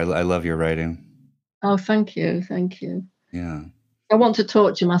more. I love your writing. Oh, thank you. Thank you. Yeah. I want to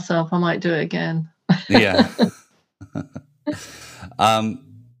torture myself. I might do it again. Yeah.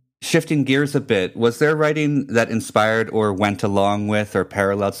 Shifting gears a bit, was there writing that inspired or went along with or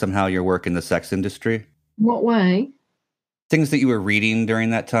paralleled somehow your work in the sex industry? What way? Things that you were reading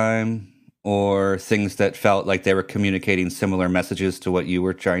during that time, or things that felt like they were communicating similar messages to what you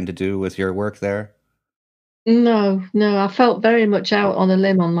were trying to do with your work there? No, I felt very much out on a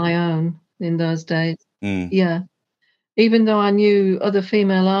limb on my own in those days. Mm. Yeah. Even though I knew other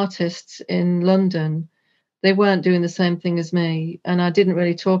female artists in London, they weren't doing the same thing as me, and I didn't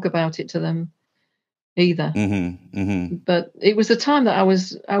really talk about it to them. either. Mm-hmm. Mm-hmm. But it was a time that I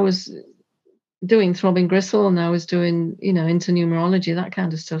was doing Throbbing Gristle, and I was doing, internumerology, that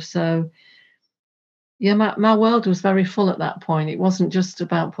kind of stuff. So yeah, my world was very full at that point. It wasn't just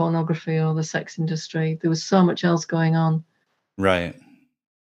about pornography or the sex industry. There was so much else going on. Right.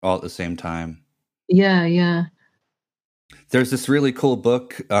 All at the same time. Yeah, yeah. There's this really cool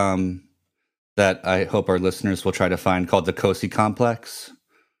book that I hope our listeners will try to find called The Cozy Complex.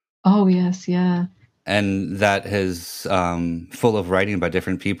 Oh, yes, yeah. And that is full of writing by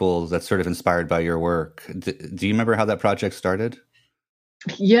different people that's sort of inspired by your work. Do you remember how that project started?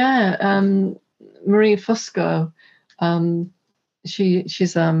 Yeah, Marie Fusco.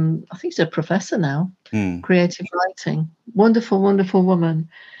 She's I think she's a professor now, creative writing. Wonderful, wonderful woman.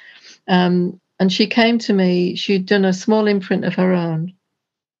 And she came to me. She'd done a small imprint of her own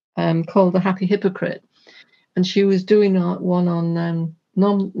called The Happy Hypocrite, and she was doing one on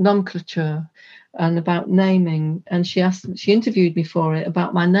nomenclature and about naming. And she interviewed me for it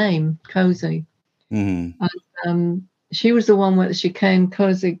about my name, Cozy. Mm-hmm. And she was the one where she came,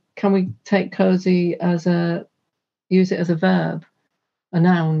 Cozy. Can we take cozy use it as a verb, a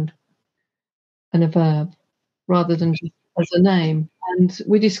noun, and a verb, rather than just as a name? And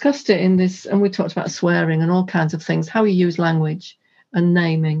we discussed it in this, and we talked about swearing and all kinds of things, how we use language and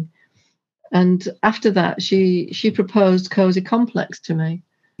naming. And after that, she proposed Cozy Complex to me,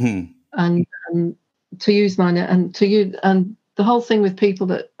 and to use mine, and to use, and the whole thing with people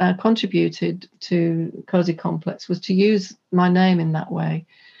that contributed to Cozy Complex was to use my name in that way.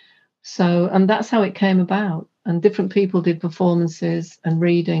 So, and that's how it came about. And different people did performances and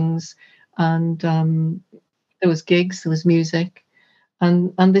readings, and there was gigs, there was music,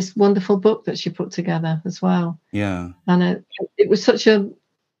 and this wonderful book that she put together as well. Yeah. And it was such a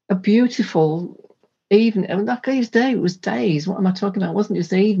beautiful evening. I mean, like it was days. What am I talking about? It wasn't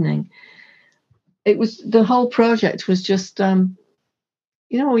just evening. It was, the whole project was just, when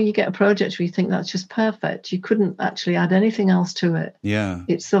you get a project where you think that's just perfect, you couldn't actually add anything else to it. Yeah.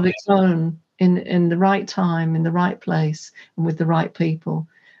 It's of its own in the right time, in the right place, and with the right people.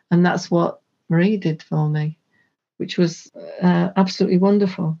 And that's what Marie did for me, which was absolutely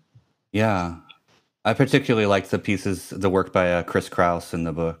wonderful. Yeah. I particularly liked the work by Chris Kraus in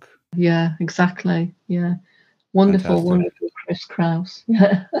the book. Yeah, exactly. Yeah. Wonderful, fantastic. Wonderful Chris Kraus.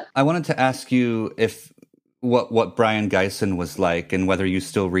 Yeah. I wanted to ask you what Brion Gysin was like, and whether you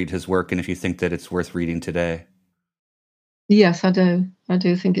still read his work, and if you think that it's worth reading today. Yes, I do. I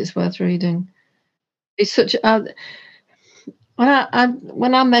do think it's worth reading. It's such when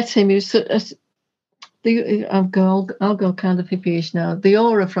I met him, he was I'll go kind of hippie-ish now. The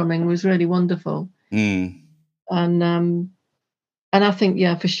aura from him was really wonderful. And I think,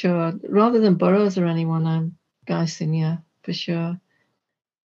 yeah, for sure, rather than Burroughs or anyone, Gysin, yeah, for sure.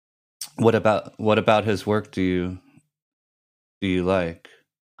 What about his work do you like?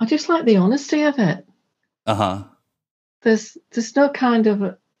 I just like the honesty of it. There's no kind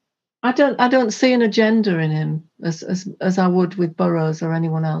of I don't see an agenda in him as I would with Burroughs or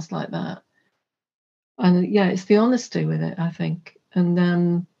anyone else like that. And yeah, it's the honesty with it, I think.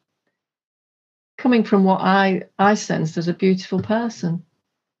 And coming from what I sensed as a beautiful person.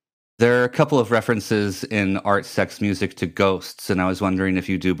 There are a couple of references in Art, Sex, Music to ghosts, and I was wondering if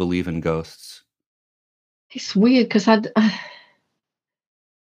you do believe in ghosts. It's weird because I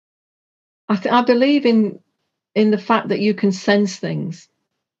believe in the fact that you can sense things.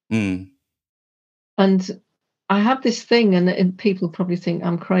 And I have this thing, and people probably think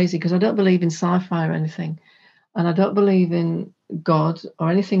I'm crazy because I don't believe in sci-fi or anything, and I don't believe in God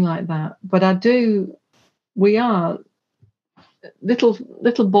or anything like that. But I do. We are little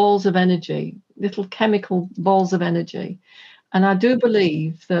balls of energy, little chemical balls of energy, and I do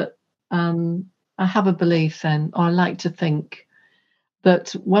believe that. I have a belief then, or I like to think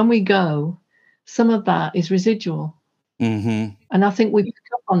that when we go, some of that is residual. And I think we pick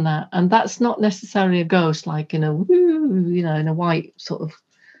up on that, and that's not necessarily a ghost, like in a in a white sort of,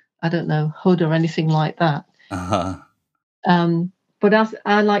 I don't know, hood or anything like that. But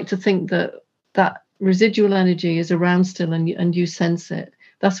I like to think that residual energy is around still, and you sense it.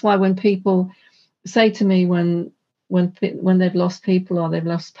 That's why when people say to me when they've lost people or they've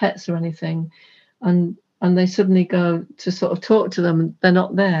lost pets or anything, and they suddenly go to sort of talk to them, they're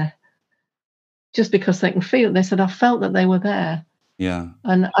not there. Just because they can feel it. They said, I felt that they were there. Yeah.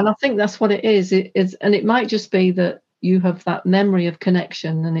 And I think that's what it is. And it might just be that you have that memory of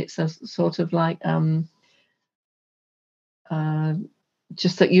connection, and it's a sort of like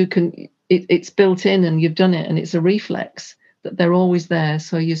just that you can, it's built in and you've done it, and it's a reflex that they're always there.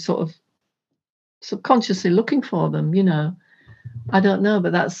 So you're sort of subconsciously looking for them, I don't know,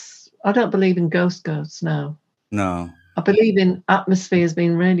 but believe in ghosts now. No. I believe in atmospheres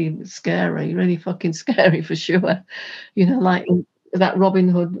being really scary, really fucking scary for sure. You know, like that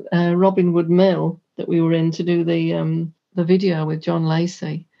Robinwood Mill that we were in to do the video with John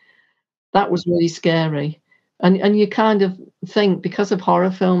Lacey. That was really scary. And you kind of think, because of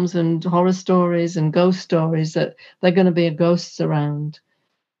horror films and horror stories and ghost stories, that they're going to be ghosts around.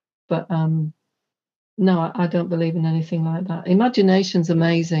 But no, I don't believe in anything like that. Imagination's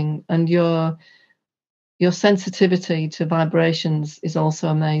amazing, and your sensitivity to vibrations is also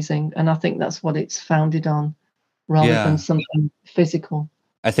amazing. And I think that's what it's founded on, rather than something physical.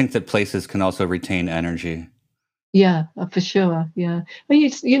 I think that places can also retain energy. Yeah, for sure. Yeah. But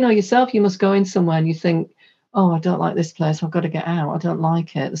you know yourself, you must go in somewhere and you think, oh, I don't like this place. I've got to get out. I don't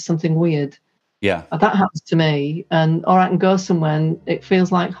like it. There's something weird. Yeah. That happens to me. Or I can go somewhere and it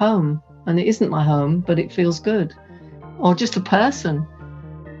feels like home. And it isn't my home, but it feels good. Or just a person.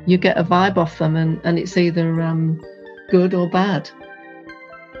 You get a vibe off them and it's either good or bad.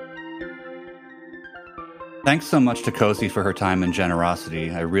 Thanks so much to Cozy for her time and generosity.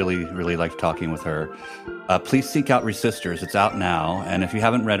 I really, really liked talking with her. Please seek out Resisters. It's out now. And if you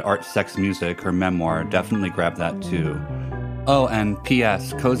haven't read Art, Sex, Music, her memoir, definitely grab that too. Oh, and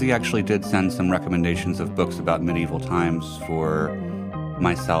P.S. Cozy actually did send some recommendations of books about medieval times for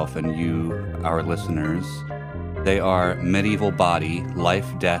myself and you, our listeners. They are Medieval Body,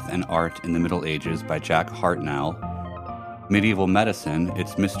 Life, Death, and Art in the Middle Ages by Jack Hartnell. Medieval Medicine,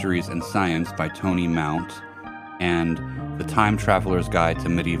 Its Mysteries and Science by Tony Mount. And The Time Traveler's Guide to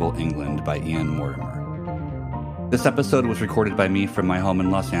Medieval England by Ian Mortimer. This episode was recorded by me from my home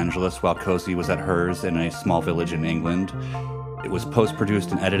in Los Angeles while Cozy was at hers in a small village in England. It was post-produced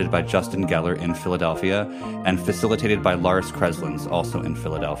and edited by Justin Geller in Philadelphia and facilitated by Lars Kreslins, also in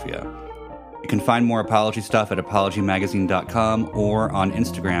Philadelphia. You can find more Apology stuff at apologymagazine.com or on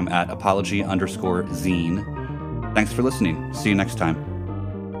Instagram at apology_zine. Thanks for listening. See you next time.